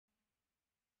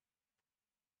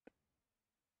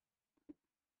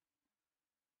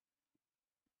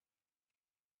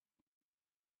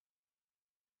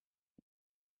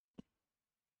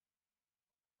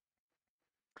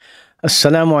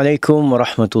Assalamu alaikum wa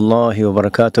rahmatullahi wa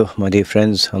barakatuh, my dear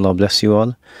friends. Allah bless you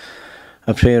all.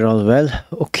 I pray you're all well.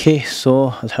 Okay,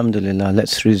 so Alhamdulillah,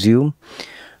 let's resume.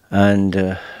 And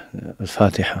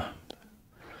Al-Fatiha.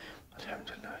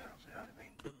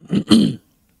 Alhamdulillah.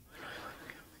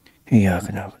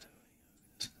 إياك نعبد.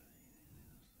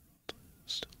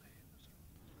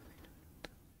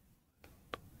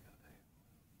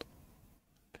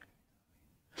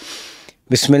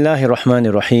 بسم الله الرحمن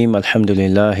الرحيم الحمد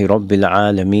لله رب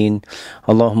العالمين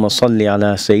اللهم صل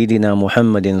على سيدنا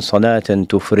محمد صلاة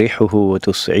تفرحه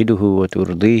وتسعده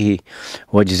وترضيه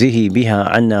واجزه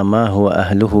بها عنا ما هو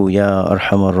أهله يا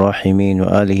أرحم الراحمين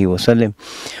وآله وسلم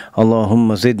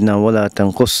اللهم زدنا ولا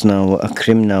تنقصنا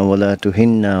وأكرمنا ولا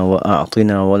تهنا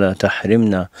وأعطنا ولا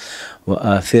تحرمنا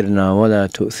وآثرنا ولا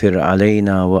تؤثر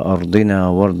علينا وأرضنا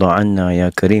وارض عنا يا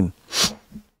كريم.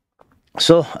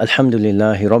 So,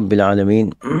 Alhamdulillahi Rabbil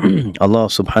Alameen, Allah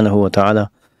subhanahu wa ta'ala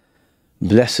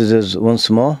blesses us once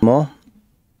more.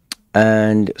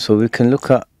 And so we can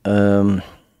look at the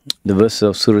verses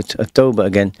of Surah al-Tawba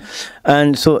again.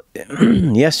 And so,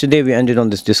 yesterday we ended on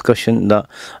this discussion that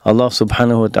Allah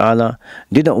subhanahu wa ta'ala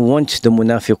didn't want the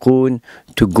munafiqun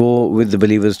to go with the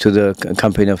believers to the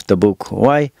campaign of Tabuk.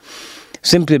 Why?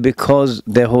 Simply because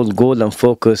their whole goal and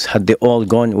focus, had they all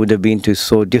gone, would have been to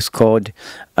sow discord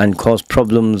and cause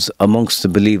problems amongst the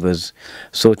believers.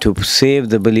 So to save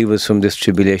the believers from this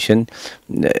tribulation,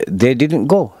 they didn't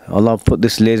go. Allah put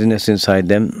this laziness inside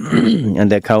them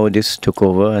and their cowardice took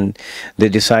over, and they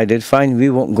decided, fine, we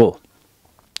won't go.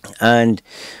 And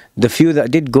the few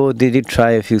that did go, they did try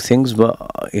a few things, but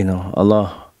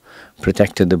Allah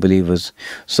protected the believers.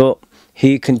 So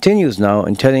He continues now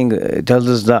and tells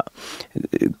us that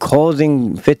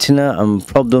causing fitna and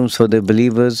problems for the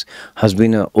believers has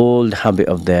been an old habit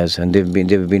of theirs, and they've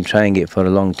been trying it for a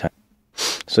long time.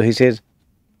 So he says,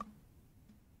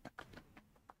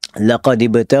 لَقَدِ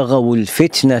ابْتَغَوُا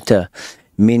الْفِتْنَةَ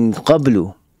مِنْ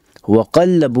قَبْلُ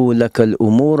وَقَلَّبُوا لَكَ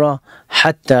الْأُمُورَ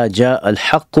حَتَّى جَاءَ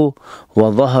الْحَقُّ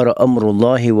وَظَهَرَ أَمْرُ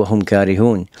اللَّهِ وَهُمْ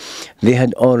كَارِهُونَ. They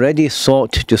had already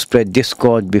sought to spread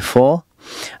discord before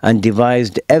and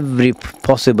devised every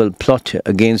possible plot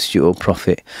against you, O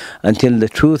Prophet, until the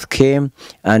truth came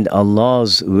and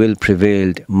Allah's will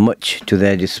prevailed, much to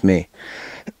their dismay.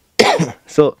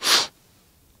 So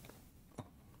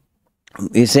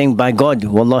he's saying, by God,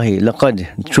 wallahi,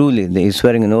 laqad, truly, he's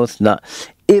swearing an oath that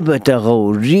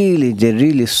ibtaghaw, they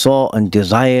really saw and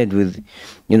desired with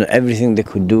everything they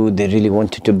could do. They really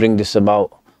wanted to bring this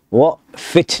about. What?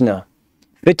 Fitna.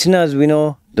 Fitna, as we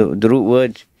know, the root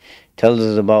word tells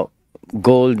us about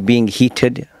gold being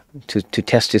heated to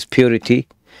test its purity.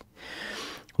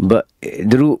 But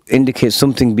the root indicates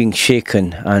something being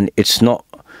shaken, and it's not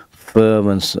firm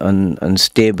and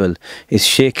stable. It's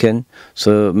shaken,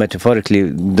 so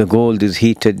metaphorically the gold is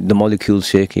heated, the molecules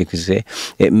shake, you could say.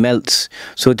 It melts.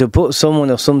 So to put someone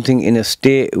or something in a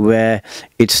state where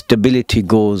its stability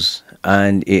goes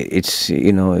and it's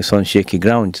on shaky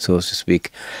ground, so to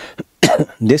speak.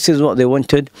 This is what they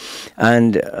wanted,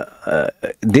 and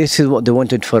this is what they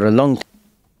wanted for a long time.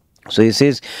 So he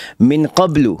says, min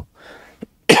qablu.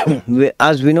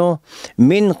 As we know,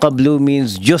 min qablu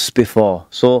means just before.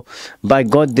 So by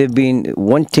God, they've been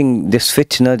wanting this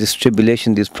fitna, this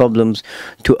tribulation, these problems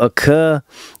to occur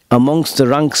amongst the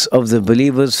ranks of the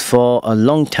believers for a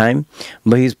long time.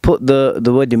 But he's put the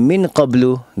word min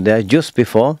qablu there, just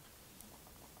before.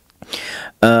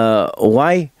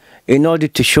 Why? In order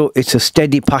to show it's a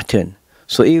steady pattern.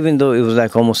 So even though it was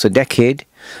like almost a decade,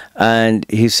 and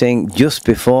he's saying just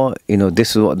before,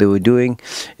 this is what they were doing.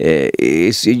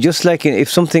 It's just like if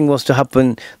something was to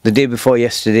happen the day before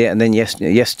yesterday, and then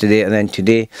yesterday, and then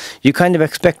today, you kind of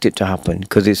expect it to happen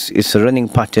because it's a running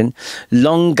pattern.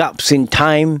 Long gaps in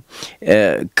time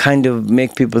kind of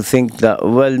make people think that,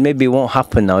 well, maybe it won't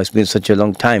happen now. It's been such a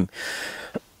long time.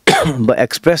 But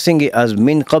expressing it as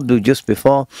min qablu, just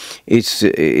before, it's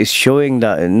showing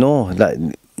that no, that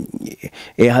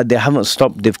they haven't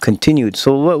stopped, they've continued.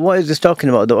 So what is this talking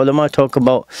about? The ulama talk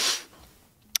about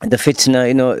the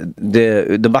fitna,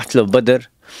 the battle of Badr.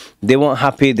 They weren't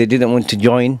happy, they didn't want to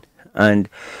join, and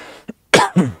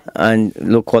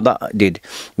look what that did.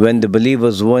 When the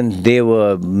believers won, they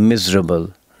were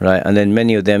miserable. Right, and then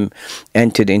many of them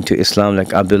entered into Islam,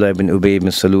 like Abdullah ibn Ubay ibn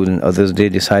Salul and others. They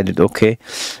decided, okay,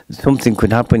 something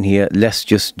could happen here, let's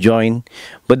just join.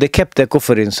 But they kept their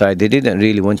kufr inside. They didn't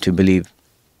really want to believe.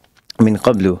 Min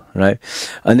qablu, right?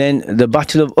 And then the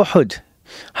battle of Uhud.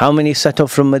 How many set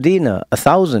off from Medina?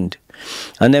 1,000.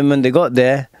 And then when they got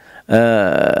there,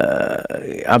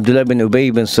 Abdullah bin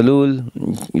Ubay bin Salul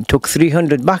took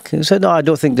 300 back. He said, "No, I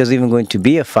don't think there's even going to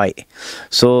be a fight."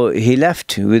 So he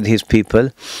left with his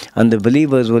people, and the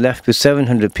believers were left with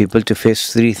 700 people to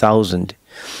face 3,000.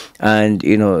 And,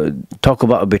 you know, talk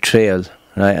about a betrayal,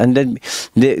 right? And then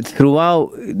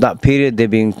throughout that period, they've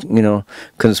been, you know,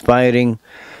 conspiring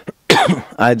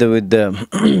either with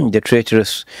the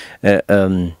traitorous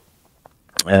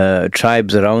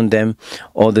tribes around them,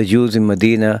 or the Jews in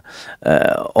Medina,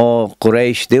 or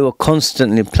Quraysh. They were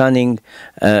constantly planning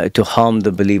to harm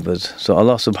the believers. So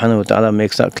Allah subhanahu wa ta'ala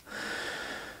makes that clear.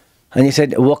 And he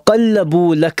said,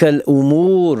 وَقَلَّبُوا لَكَ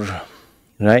الْأُمُورِ,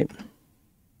 right?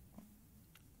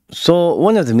 So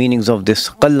one of the meanings of this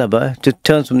qallaba, to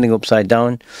turn something upside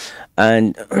down,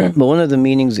 and but one of the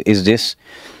meanings is this,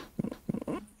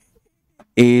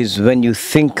 is when you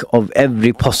think of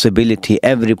every possibility,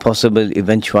 every possible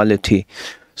eventuality.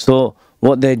 So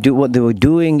what they were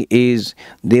doing is,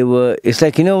 it's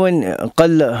like, you know, when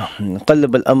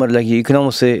qallab al-amr, like you can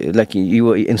almost say, like you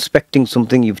were inspecting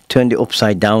something, you've turned it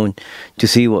upside down to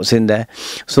see what's in there.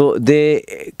 So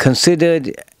they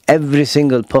considered every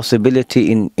single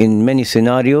possibility in many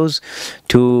scenarios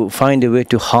to find a way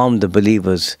to harm the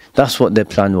believers. That's what their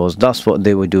plan was. That's what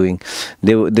they were doing.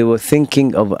 They were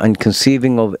thinking of and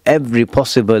conceiving of every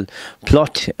possible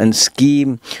plot and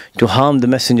scheme to harm the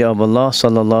Messenger of Allah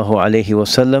sallallahu alaihi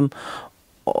wasallam,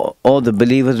 all the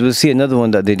believers. We'll see another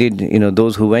one that they did, you know,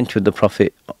 those who went with the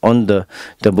Prophet on the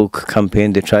Tabuk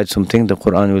campaign. They tried something. The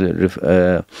Quran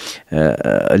will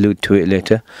allude to it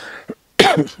later.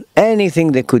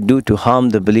 Anything they could do to harm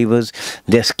the believers,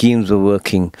 their schemes were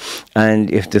working. And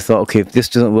if they thought, okay, if this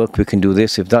doesn't work, we can do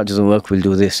this. If that doesn't work, we'll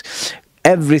do this.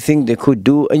 Everything they could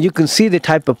do. And you can see the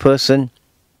type of person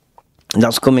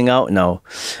that's coming out now.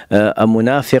 A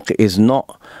munafiq is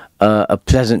not a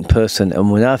pleasant person. A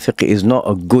munafiq is not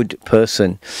a good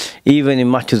person. Even in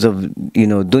matters of, you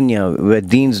know, dunya, where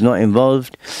deen's not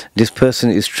involved, this person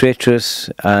is traitorous,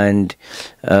 and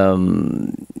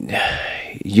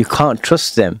you can't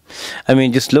trust them. I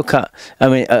mean, just look at,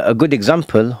 a good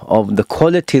example of the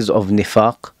qualities of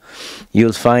nifaq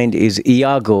you'll find is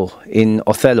Iago in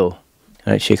Othello.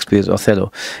 Right, Shakespeare's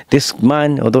Othello. This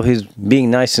man, although he's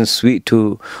being nice and sweet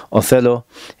to Othello,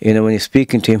 you know, when he's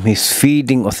speaking to him, he's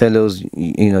feeding Othello's,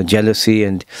 you know, jealousy.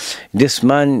 And this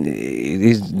man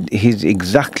he's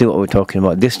exactly what we're talking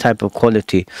about. This type of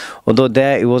quality. Although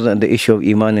there it wasn't the issue of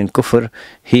iman and kufr,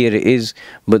 here it is.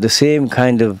 But the same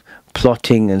kind of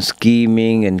plotting and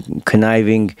scheming and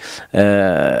conniving, you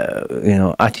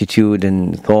know, attitude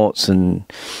and thoughts and,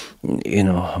 you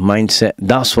know, mindset.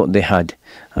 That's what they had.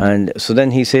 And so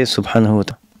then he says, subhanahu wa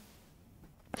ta'ala,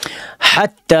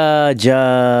 حَتَّى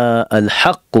جَاءَ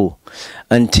الْحَقُّ,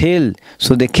 until,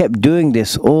 so they kept doing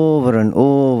this over and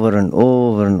over and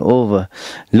over and over,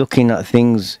 looking at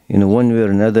things, you know, one way or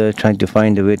another, trying to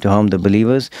find a way to harm the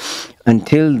believers,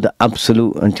 until the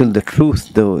absolute, until the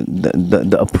truth,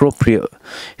 the appropriate,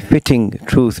 fitting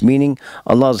truth, meaning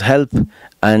Allah's help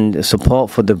and support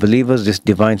for the believers, this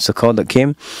divine succor that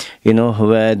came, you know,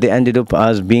 where they ended up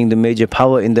as being the major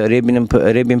power in the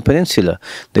Arabian Peninsula.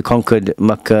 They conquered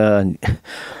Mecca,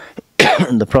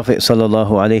 and the Prophet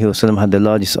sallallahu alaihi wasallam had the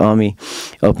largest army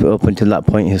up until that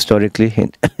point historically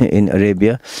in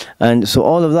Arabia. And so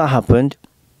all of that happened,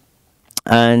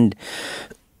 and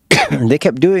they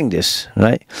kept doing this,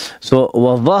 right? So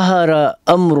وَظَهَرَ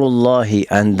أَمْرُ اللَّهِ,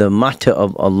 and the matter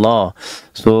of Allah.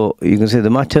 So you can say the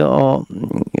matter, or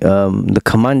the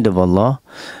command of Allah.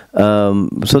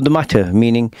 So the matter,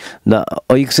 meaning that,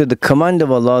 or you can say the command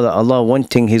of Allah, that Allah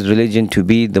wanting His religion to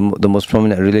be the most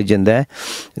prominent religion there.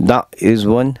 That is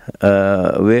one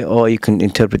way, or you can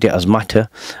interpret it as matter,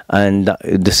 and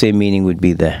the same meaning would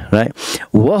be there, right?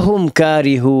 وَهُمْ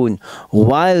كَارِهُونَ,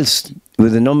 whilst,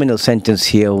 with the nominal sentence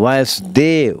here, whilst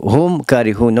they, hum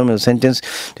karihun, nominal sentence,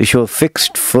 to show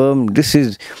fixed, firm, this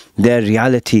is their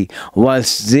reality.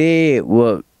 Whilst they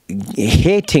were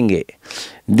hating it,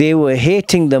 they were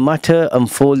hating the matter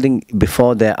unfolding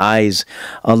before their eyes,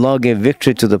 Allah gave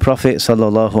victory to the Prophet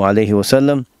sallallahu alaihi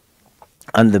wasallam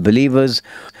and the believers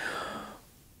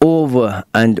over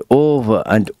and over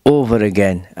and over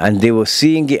again, and they were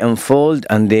seeing it unfold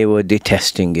and they were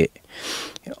detesting it.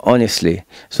 Honestly,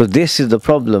 so this is the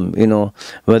problem, you know,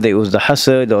 whether it was the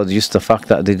hasad or just the fact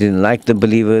that they didn't like the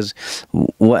believers,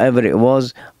 whatever it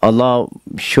was, Allah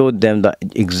showed them that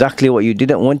exactly what you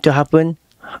didn't want to happen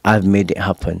I've made it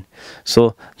happen.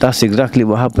 So that's exactly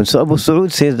what happened. So Abu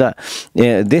Sa'ud says that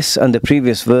this and the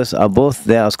previous verse are both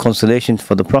there as consolation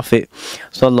for the Prophet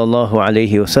sallallahu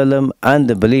alaihi wasallam and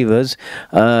the believers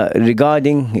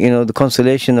regarding, the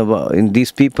consolation of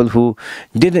these people who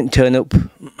didn't turn up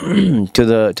to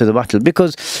the battle.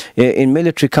 Because in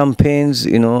military campaigns,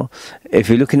 if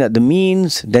you're looking at the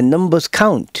means, then numbers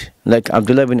count. Like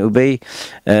Abdullah ibn Ubay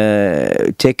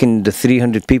taking the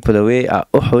 300 people away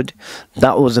at Uhud,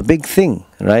 that was a big thing,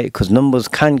 right? Because numbers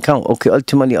can count. Okay,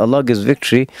 ultimately Allah gives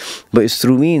victory, but it's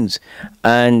through means.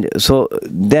 And so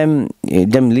them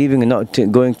leaving and not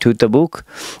going to Tabuk,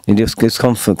 it's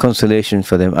consolation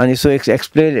for them. And so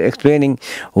explaining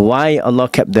why Allah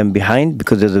kept them behind,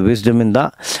 because there's a wisdom in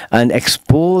that, and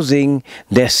exposing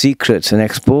their secrets and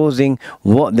exposing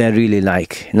what they're really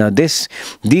like. Now these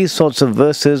sorts of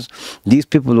verses, these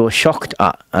people were shocked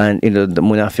at, and the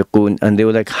munafiqun, and they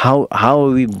were like, how are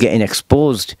we getting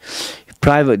exposed?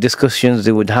 Private discussions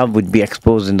they would have would be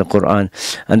exposed in the Quran,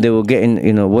 and they were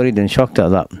getting worried and shocked at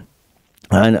that.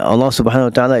 And Allah subhanahu wa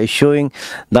ta'ala is showing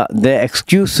that their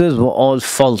excuses were all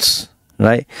false,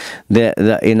 right? They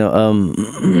didn't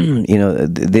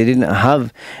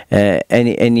have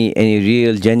any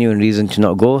real genuine reason to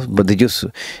not go, but they just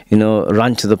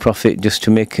ran to the Prophet just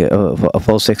to make a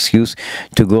false excuse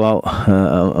to go out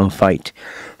and fight.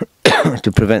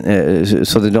 To prevent,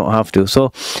 so they don't have to.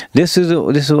 So this is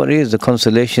what it is. The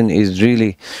consolation is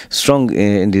really strong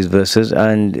in these verses,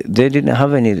 and they didn't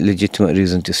have any legitimate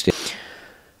reason to stay.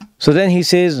 So then he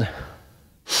says,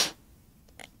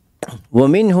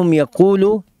 وَمِنْهُمْ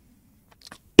يَقُولُ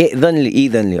إِذَنْ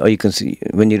لِي, or you can see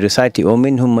when you recite it,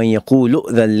 وَمِنْهُمْ مَنْ يَقُولُ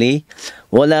إِذَنْ لِي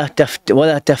وَلَا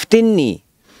تَفْتِنِّي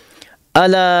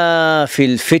أَلَا فِي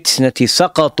الْفِتْنَةِ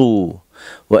سَقَطُوا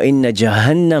وَإِنَّ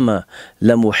جَهَنَّمَ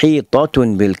لَمُحِيطَةٌ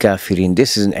بِالْكَافِرِينَ.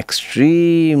 This is an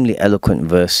extremely eloquent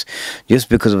verse, just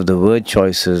because of the word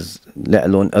choices, let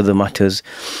alone other matters.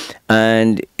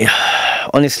 And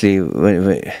honestly,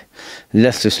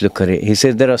 let's just look at it. He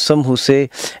says, there are some who say,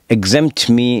 exempt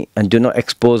me and do not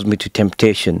expose me to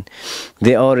temptation.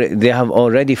 They have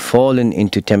already fallen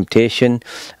into temptation,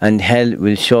 and hell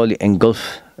will surely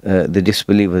engulf the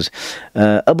disbelievers.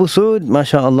 Abu Sa'ud,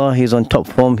 mashallah, he's on top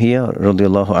form here,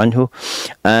 radiallahu anhu.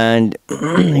 And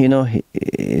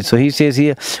so he says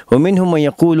here, وَمِنْهُمْ مَنْ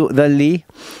يَقُولُ ذَلِّي,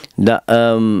 that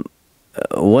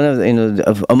one of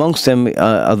the, amongst them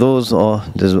are those, or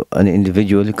there's an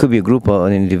individual, it could be a group or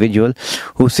an individual,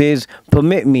 who says,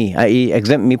 permit me, i.e.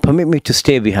 exempt me, permit me to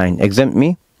stay behind, exempt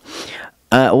me,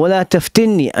 وَلَا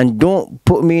تَفْتِنِّي, and don't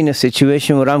put me in a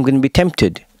situation where I'm going to be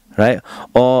tempted, right?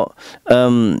 Or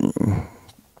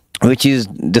which is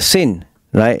the sin,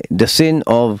 right? The sin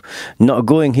of not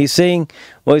going. He's saying,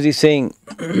 what is he saying?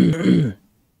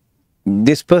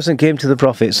 This person came to the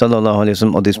Prophet sallallahu alaihi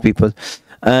wasallam, or these people,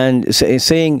 and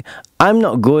saying, I'm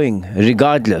not going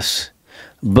regardless,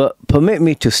 but permit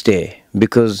me to stay,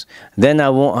 because then I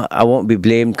won't be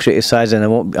blamed, criticized, and I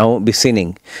won't be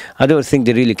sinning. I don't think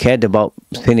they really cared about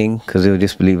sinning, because they were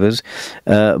disbelievers.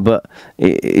 But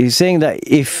he's saying that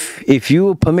if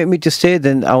you permit me to stay,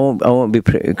 then I won't be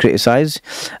criticized,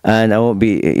 and I won't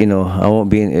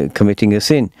be committing a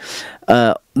sin.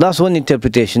 That's one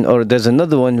interpretation. Or there's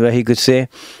another one where he could say,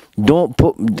 don't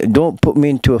put me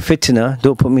into a fitna,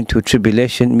 don't put me into a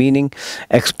tribulation, meaning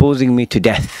exposing me to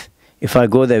death. If I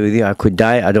go there with you, I could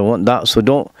die. I don't want that. So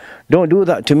don't do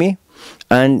that to me,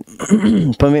 and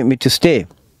permit me to stay.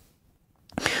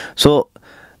 So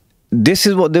this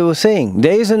is what they were saying.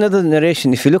 There is another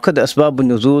narration. If you look at the Asbab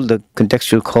al-Nuzul, the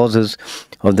contextual causes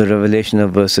of the revelation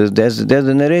of verses, there's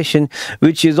a narration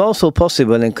which is also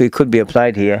possible and it could be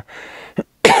applied here.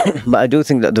 But I do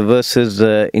think that the verse's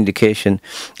indication,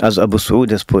 as Abu Sa'ud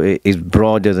has put it, is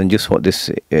broader than just what this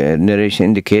narration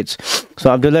indicates. So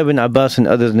Abdullah ibn Abbas and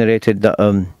others narrated that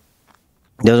there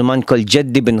was a man called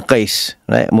Jadd ibn Qais,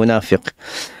 right, Munafiq.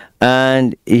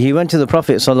 And he went to the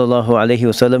Prophet sallallahu alaihi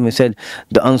wasallam. He said,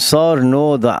 the Ansar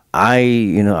know that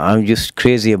I'm just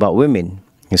crazy about women,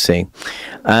 he's saying.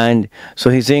 And so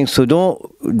he's saying, so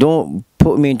don't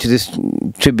put me into this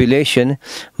tribulation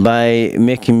by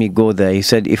making me go there. He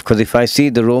said, because if I see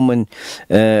the Roman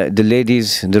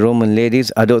ladies,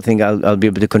 I don't think I'll be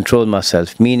able to control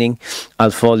myself, meaning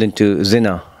I'll fall into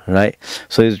zina, right?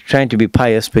 So he's trying to be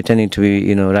pious, pretending to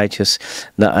be righteous,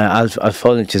 that I'll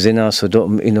fall into zina, so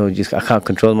don't I can't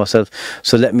control myself,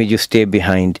 so let me just stay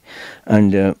behind.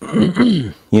 And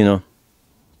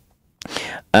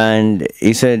And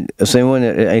he said, I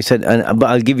said, but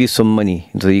I'll give you some money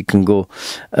so you can go,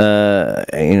 so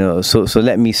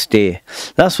let me stay.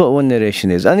 That's what one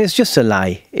narration is. And it's just a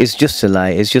lie. It's just a lie.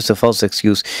 It's just a false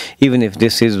excuse, even if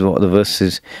this is what the verse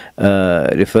is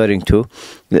referring to.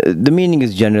 The meaning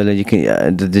is general, and you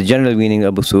can the general meaning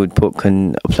Abu Suud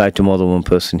can apply to more than one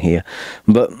person here.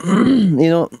 But,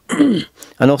 and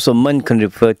also man can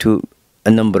refer to a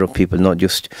number of people, not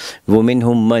just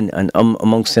وَمِنْهُمْ man, and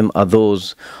amongst them are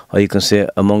those, or you can say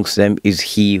amongst them is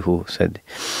he who said.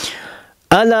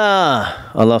 Allah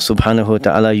subhanahu wa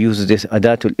ta'ala uses this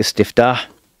adatul istiftah,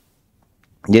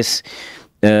 this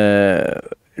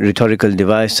rhetorical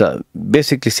device that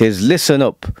basically says, listen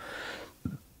up,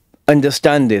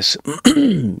 understand this.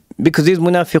 Because these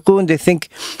munafiqun, they think,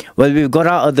 well, we've got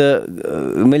out of the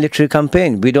military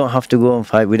campaign, we don't have to go and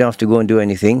fight, we don't have to go and do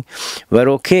anything, we're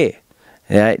okay.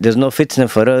 Right? There's no fitna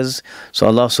for us. So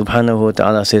Allah subhanahu wa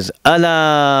ta'ala says,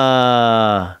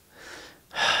 Allah.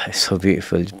 It's so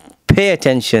beautiful. Pay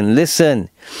attention, listen.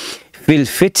 Fil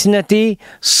fitnati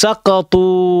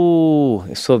saqatu.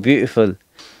 It's so beautiful.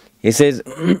 He says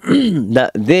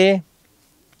that they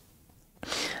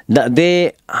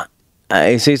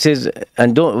he says,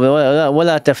 and don't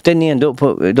wala taftani, and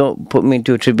don't put me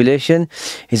into a tribulation.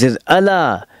 He says,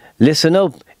 Allah, listen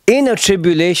up. In a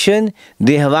tribulation,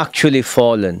 they have actually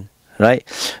fallen, right?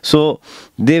 So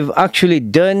they've actually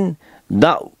done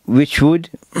that which would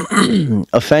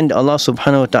offend Allah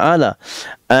subhanahu wa ta'ala.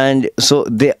 And so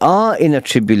they are in a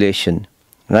tribulation,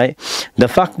 right? The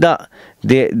fact that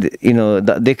they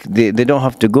don't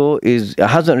have to go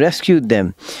hasn't rescued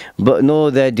them, but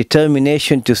no, their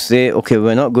determination to say, okay,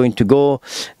 we're not going to go,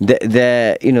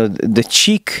 the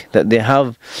cheek that they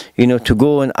have, to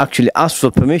go and actually ask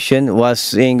for permission, while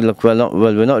saying, look, we're not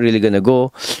really going to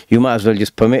go, you might as well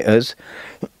just permit us.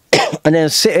 And then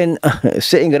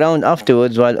sitting around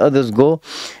afterwards while others go,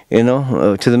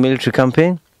 to the military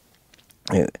campaign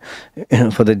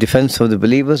for the defense of the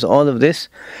believers. All of this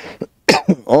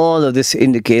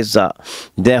indicates that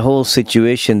their whole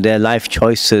situation, their life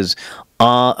choices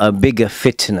are a bigger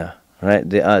fitna, right?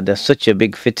 They're such a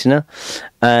big fitna,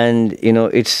 and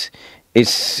it's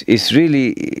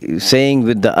really saying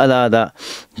with the Allah that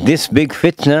this big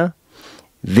fitna,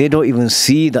 they don't even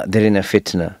see that they're in a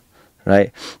fitna,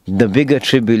 right? The bigger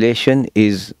tribulation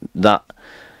is that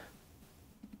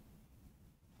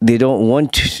they don't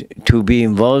want to be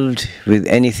involved with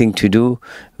anything to do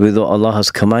with what Allah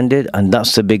has commanded, and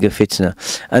that's the bigger fitna.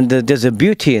 And there's a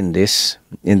beauty in this,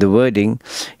 in the wording.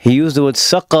 He used the word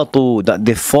saqatu, that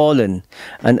they've fallen.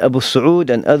 And Abu Suud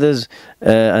and others,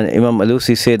 and Imam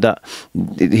Alusi said that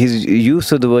his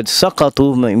use of the word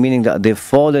saqatu, meaning that they've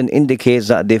fallen, indicates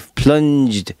that they've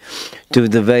plunged to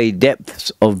the very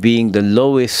depths of being the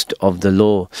lowest of the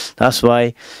low. That's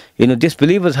why,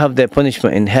 disbelievers have their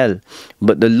punishment in hell,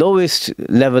 but the lowest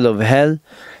level of hell,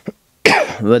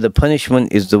 where the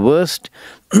punishment is the worst,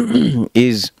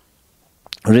 is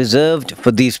reserved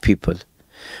for these people,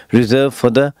 reserved for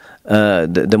the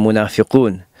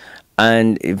munafiqun.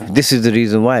 And this is the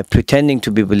reason why, pretending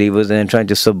to be believers and then trying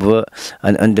to subvert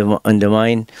and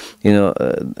undermine,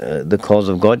 the cause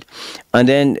of God. And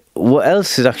then what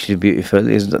else is actually beautiful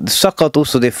is that the saqatu,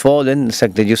 so they've fallen. It's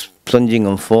like they're just plunging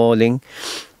and falling,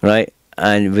 right?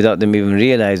 And without them even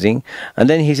realizing. And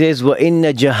then he says, wa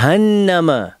inna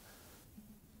jahannama,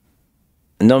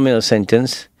 nominal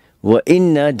sentence. Wa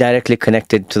inna, directly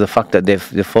connected to the fact that they've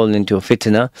fallen into a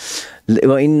fitna.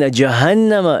 Wa inna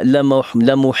jahannama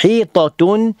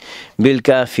lamuhitatun bil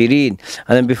kafirin.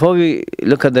 And then before we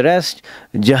look at the rest,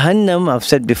 Jahannam, I've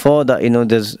said before that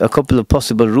there's a couple of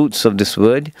possible roots of this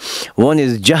word. One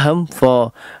is jaham,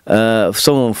 for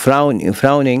someone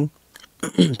frowning.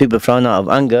 People frown out of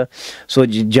anger. So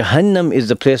Jahannam is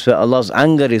the place where Allah's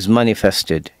anger is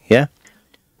manifested. Yeah.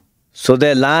 So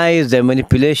their lies, their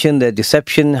manipulation, their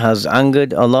deception has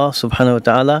angered Allah subhanahu wa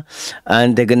ta'ala,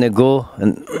 and they're gonna go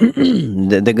and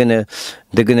they're gonna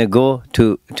go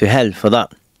to hell for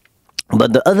that.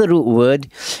 But the other root word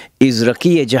is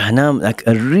raqiya jahannam, like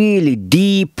a really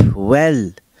deep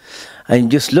well. And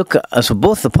just look at, so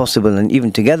both are possible and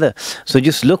even together. So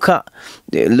just look at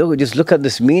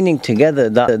this meaning together,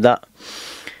 that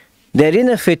they're in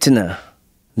a fitna.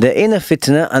 They're in a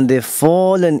fitna and they've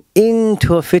fallen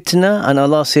into a fitna, and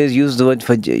Allah says, use the word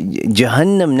for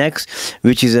Jahannam next,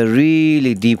 which is a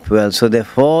really deep well. So they're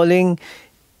falling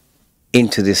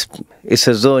into this. It's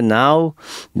as though now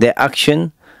their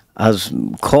action has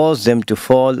caused them to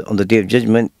fall on the Day of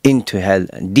Judgment into hell,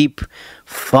 deep,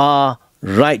 far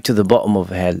right to the bottom of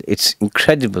hell. It's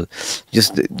incredible.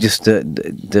 Just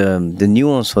the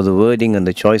nuance for the wording and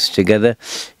the choice together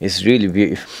is really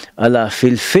beautiful. Allah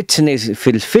fil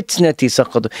fitnati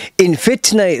saqatu. In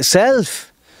fitna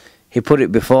itself, he put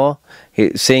it before,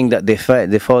 saying that they've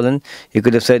fallen. He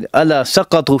could have said, Allah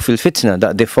saqatu fil fitna,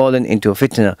 that they've fallen into a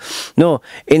fitna. No,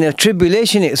 in a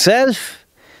tribulation itself,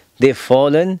 they've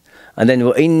fallen. And then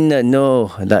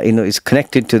that is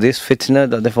connected to this fitna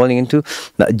that they're falling into,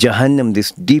 that Jahannam,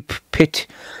 this deep pit,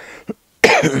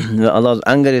 that Allah's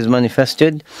anger is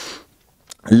manifested.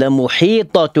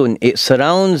 لَمُحِيطَةٌ, it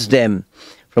surrounds them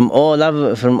from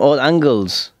all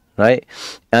angles, right?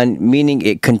 And meaning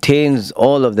it contains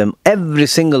all of them. Every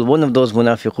single one of those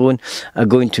munafiqun are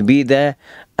going to be there.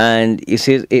 And it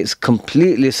says it's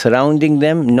completely surrounding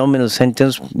them. Nominal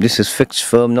sentence. This is fixed,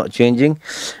 firm, not changing.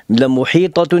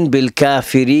 لَمُحِيطَةٌ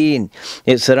بِالْكَافِرِينَ.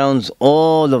 It surrounds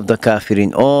all of the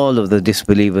kafirin, all of the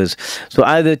disbelievers. So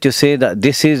either to say that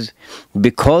this is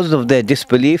because of their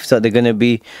disbelief that they're going to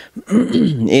be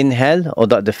in hell, or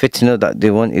that the fitna that they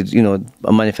want is, a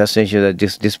manifestation of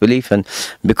disbelief, and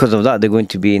because of that they're going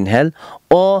to be in hell.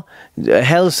 Or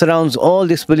hell surrounds all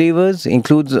disbelievers,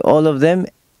 includes all of them,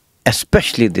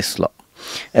 especially this lot,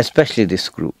 especially this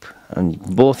group. And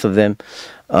both of them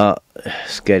are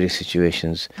scary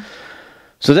situations.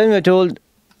 So then we're told,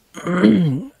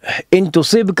 إِن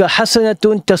تُصِبْكَ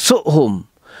حَسَنَةٌ تَسُؤْهُمْ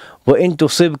وَإِن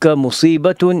تُصِبْكَ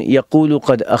مُصِيبَةٌ يَقُولُ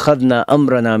قَدْ أَخَذْنَا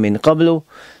أَمْرَنَا مِنْ قَبْلُ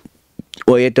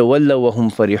وَيَتَوَلَّوْا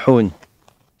وَهُمْ فَرِحُونَ.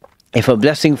 If a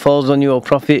blessing falls on you, O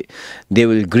Prophet, they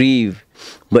will grieve.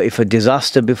 But if a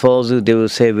disaster befalls you, they will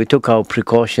say, we took our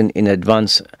precaution in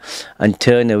advance, and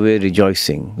turn away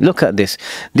rejoicing. Look at this.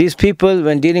 These people,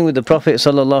 when dealing with the Prophet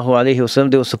ﷺ,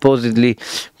 they were supposedly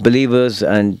believers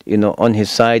and, on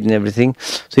his side and everything.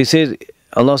 So he says,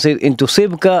 Allah says, إِن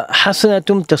تُصِبْكَ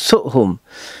حَسَنَةٌ تَسُؤْهُمْ.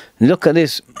 Look at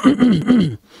this.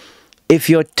 If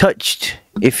you're touched,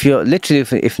 if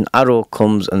an arrow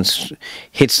comes and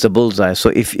hits the bullseye, so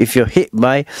if you're hit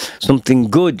by something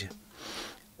good,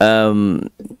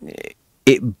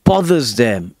 it bothers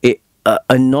them, it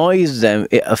annoys them,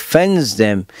 it offends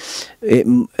them.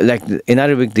 Like in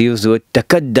Arabic they use the word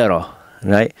takaddara,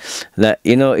 right? That,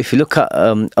 if you look at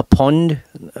a pond,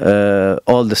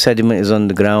 all the sediment is on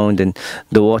the ground and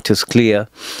the water's clear,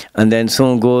 and then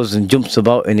someone goes and jumps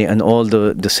about in it and all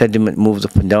the sediment moves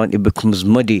up and down, it becomes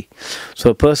muddy.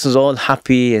 So a person's all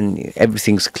happy and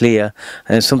everything's clear,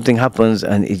 and something happens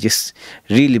and it just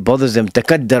really bothers them.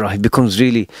 Takaddara, he becomes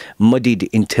really muddied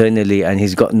internally and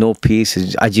he's got no peace,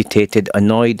 he's agitated,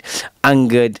 annoyed,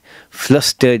 angered,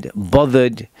 flustered,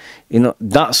 bothered.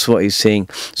 That's what he's saying.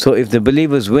 So if the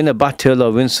believers win a battle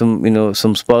or win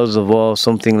some spoils of war,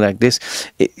 something like this,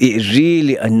 it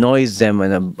really annoys them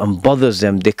and bothers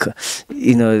them.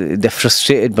 They're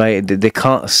frustrated by it. They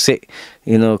can't sit,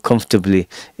 comfortably.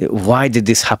 Why did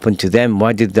this happen to them?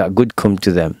 Why did that good come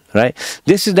to them? Right?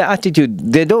 This is the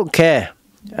attitude. They don't care.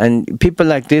 And people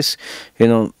like this,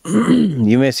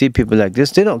 you may see people like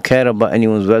this, they don't care about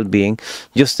anyone's well-being,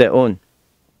 just their own.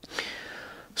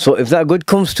 So if that good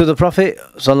comes to the Prophet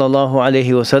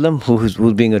ﷺ,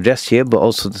 who's being addressed here, but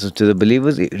also to the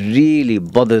believers, it really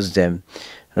bothers them,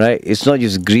 right? It's not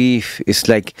just grief, it's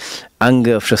like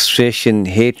anger, frustration,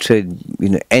 hatred,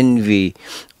 envy,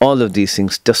 all of these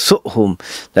things. Tasu'hum,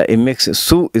 that it makes it,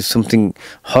 su is something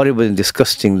horrible and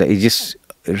disgusting, that it just,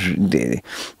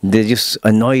 they're just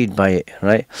annoyed by it,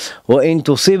 right? وَإِن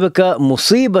تُصِيبَكَ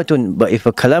مُصِيبَةٌ, but if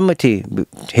a calamity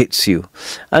hits you.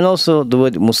 And also the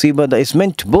word musibah, that is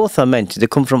meant, both are meant, they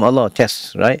come from Allah,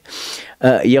 tests, right?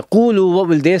 يَقُولُ, what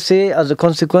will they say as a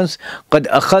consequence? قَدْ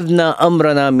أَخَذْنَا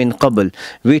أَمْرَنَا مِنْ قَبْلِ,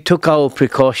 we took our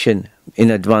precaution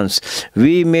in advance.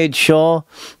 We made sure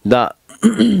that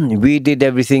we did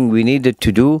everything we needed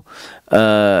to do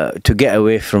to get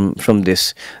away from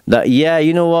this. That,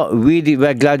 you know what,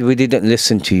 we're glad we didn't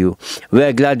listen to you.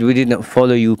 We're glad we didn't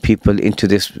follow you people into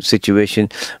this situation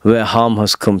where harm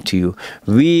has come to you.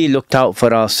 We looked out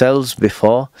for ourselves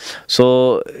before.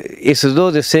 So it's as though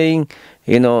they're saying,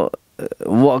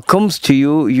 what comes to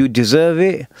you, you deserve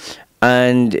it,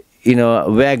 and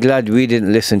we're glad we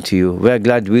didn't listen to you. We're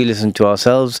glad we listened to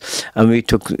ourselves and we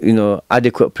took,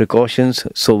 adequate precautions.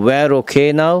 So we're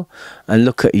okay now, and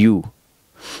look at you.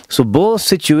 So both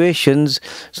situations,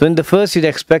 so in the first you'd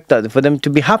expect that for them to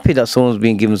be happy that someone's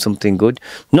being given something good.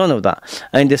 None of that.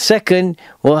 And the second,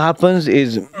 what happens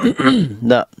is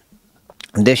that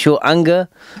they show anger,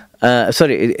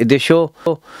 they show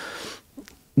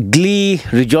glee,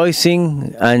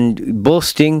 rejoicing and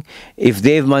boasting if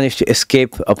they've managed to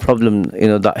escape a problem,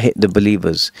 that hit the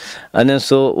believers. And then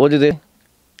so what do they?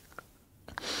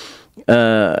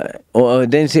 or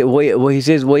then say, where he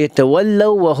says,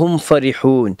 وَيَتَوَلَّوْا وَهُمْ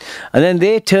فَرِحُونَ, and then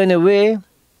they turn away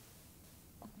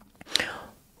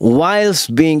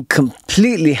whilst being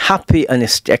completely happy and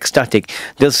ecstatic.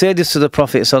 They'll say this to the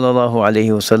Prophet sallallahu alaihi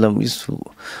wasallam.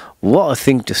 What a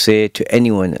thing to say to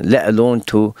anyone, let alone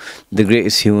to the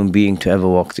greatest human being to ever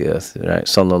walk the earth, right?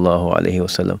 Sallallahu alaihi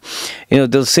wasallam. You know,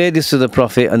 they'll say this to the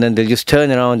Prophet, and then they'll just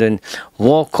turn around and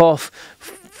walk off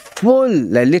full,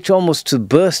 like literally almost to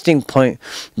bursting point,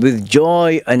 with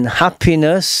joy and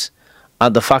happiness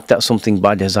at the fact that something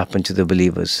bad has happened to the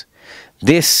believers.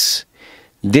 This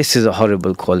is a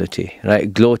horrible quality,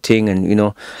 right? Gloating and, you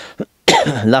know,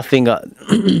 laughing at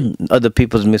other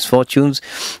people's misfortunes.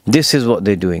 This is what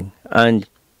they're doing. And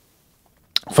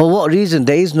for what reason?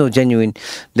 There is no genuine,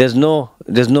 there's no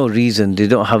reason. They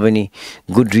don't have any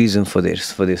good reason for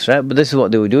this, right? But this is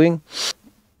what they were doing.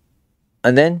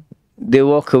 And then they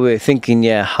walk away thinking,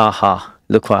 yeah, ha,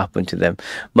 look what happened to them.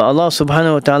 But Allah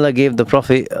subhanahu wa ta'ala gave the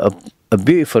Prophet a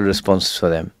beautiful response for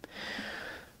them.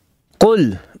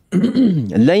 قُلْ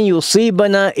لن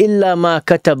يصيبنا إلا ما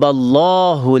كتب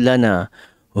الله لنا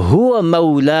هو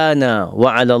مولانا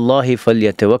وعلى الله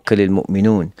فليتوكل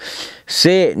المؤمنون.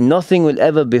 Say, nothing will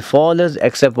ever befall us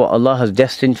except what Allah has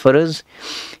destined for us.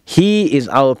 He is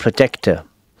our protector.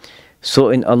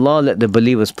 So in Allah let the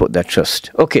believers put their trust.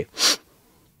 Okay.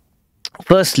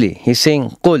 Firstly, he's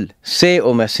saying, قُلْ, say,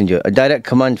 O Messenger, a direct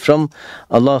command from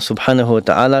Allah subhanahu wa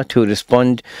ta'ala to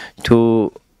respond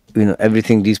to, you know,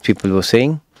 everything these people were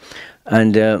saying.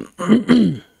 And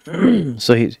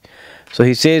so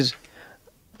he says,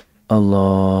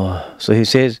 Allah. So he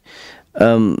says,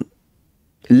 لن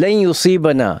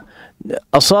يصيبنا.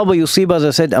 Asaba yusiba, as I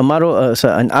said,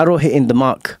 an arrow hit in the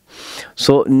mark.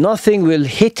 So nothing will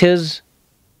hit us.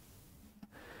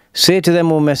 Say to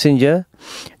them, O Messenger,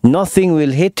 nothing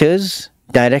will hit us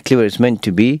directly where it's meant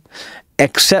to be,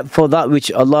 except for that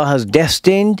which Allah has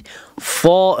destined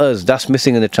for us. That's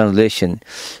missing in the translation.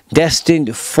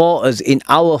 Destined for us, in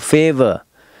our favor.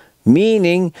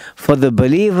 Meaning, for the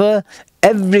believer,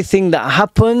 everything that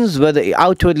happens, whether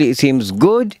outwardly it seems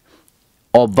good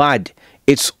or bad,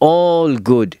 it's all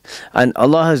good. And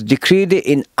Allah has decreed it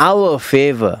in our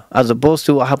favor, as opposed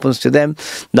to what happens to them,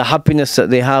 the happiness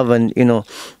that they have, and, you know,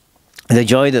 the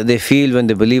joy that they feel when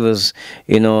the believers,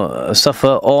 you know,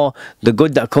 suffer, or the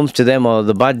good that comes to them, or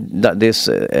the bad that they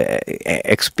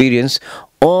experience.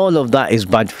 All of that is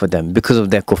bad for them because of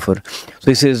their kufr.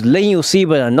 So he says, لَن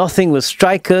يُصِيبَنَا, nothing will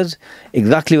strike us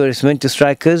exactly where it's meant to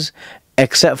strike us,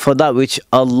 except for that which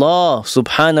Allah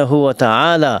subhanahu wa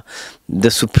ta'ala, the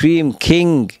Supreme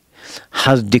King,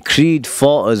 has decreed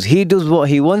for us. He does what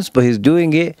He wants, but He's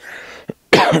doing it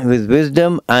with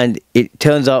wisdom, and it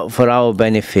turns out for our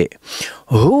benefit.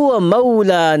 Huwa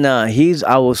Mawlana, He's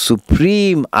our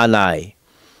supreme ally.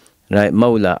 Right,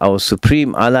 Mawla, our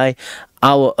supreme ally,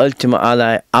 our ultimate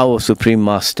ally, our supreme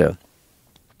master.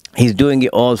 He's doing it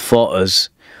all for us.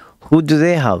 Who do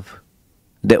they have?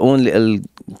 Their own little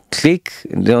clique,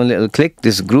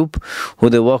 this group who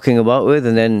they're walking about with,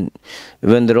 and then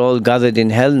when they're all gathered in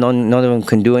hell, none of them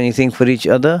can do anything for each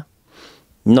other.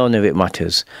 None of it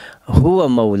matters. Huwa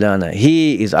Mawlana,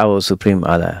 He is our supreme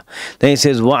ally. Then he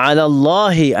says, وَعَلَى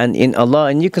اللَّهِ, and in Allah,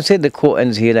 and you can say the quote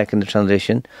ends here like in the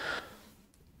translation,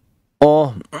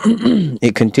 or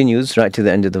it continues right to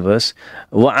the end of the verse.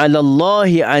 وَعَلَى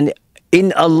اللَّهِ, and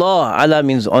in Allah, Allah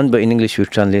means on, but in English we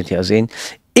translate it as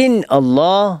in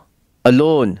Allah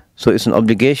alone. So it's an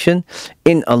obligation.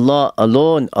 In Allah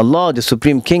alone, Allah, the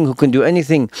Supreme King who can do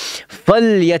anything.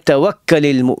 فَلْيَتَوَكَّلِ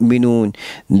الْمُؤْمِنُونَ,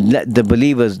 let the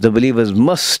believers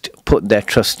must put their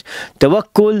trust.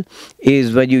 Tawakkul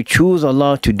is when you choose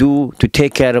Allah to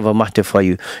take care of a matter for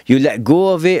you. You let go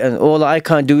of it, and oh, I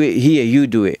can't do it, here, you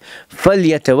do it.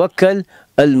 فَلْيَتَوَكَّلِ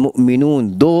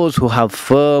al-mu'minun, those who have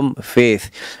firm faith.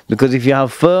 Because if you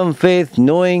have firm faith,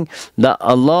 knowing that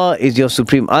Allah is your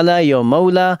supreme ally, your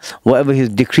Mawla, whatever He's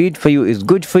decreed for you is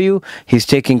good for you, He's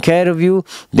taking care of you,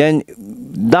 then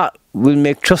that will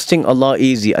make trusting Allah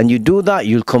easy, and you do that,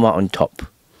 you'll come out on top.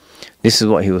 This is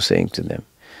what He was saying to them,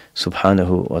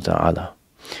 subhanahu wa ta'ala.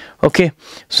 Okay,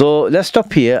 so let's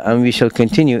stop here, and we shall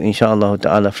continue inshallah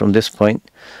ta'ala from this point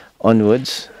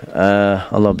onwards.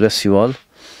 Allah bless you all.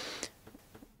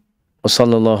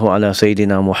 وصلى الله على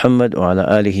سيدنا محمد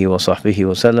وعلى آله وصحبه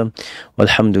وسلم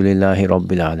والحمد لله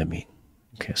رب العالمين.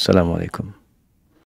 Okay, السلام عليكم.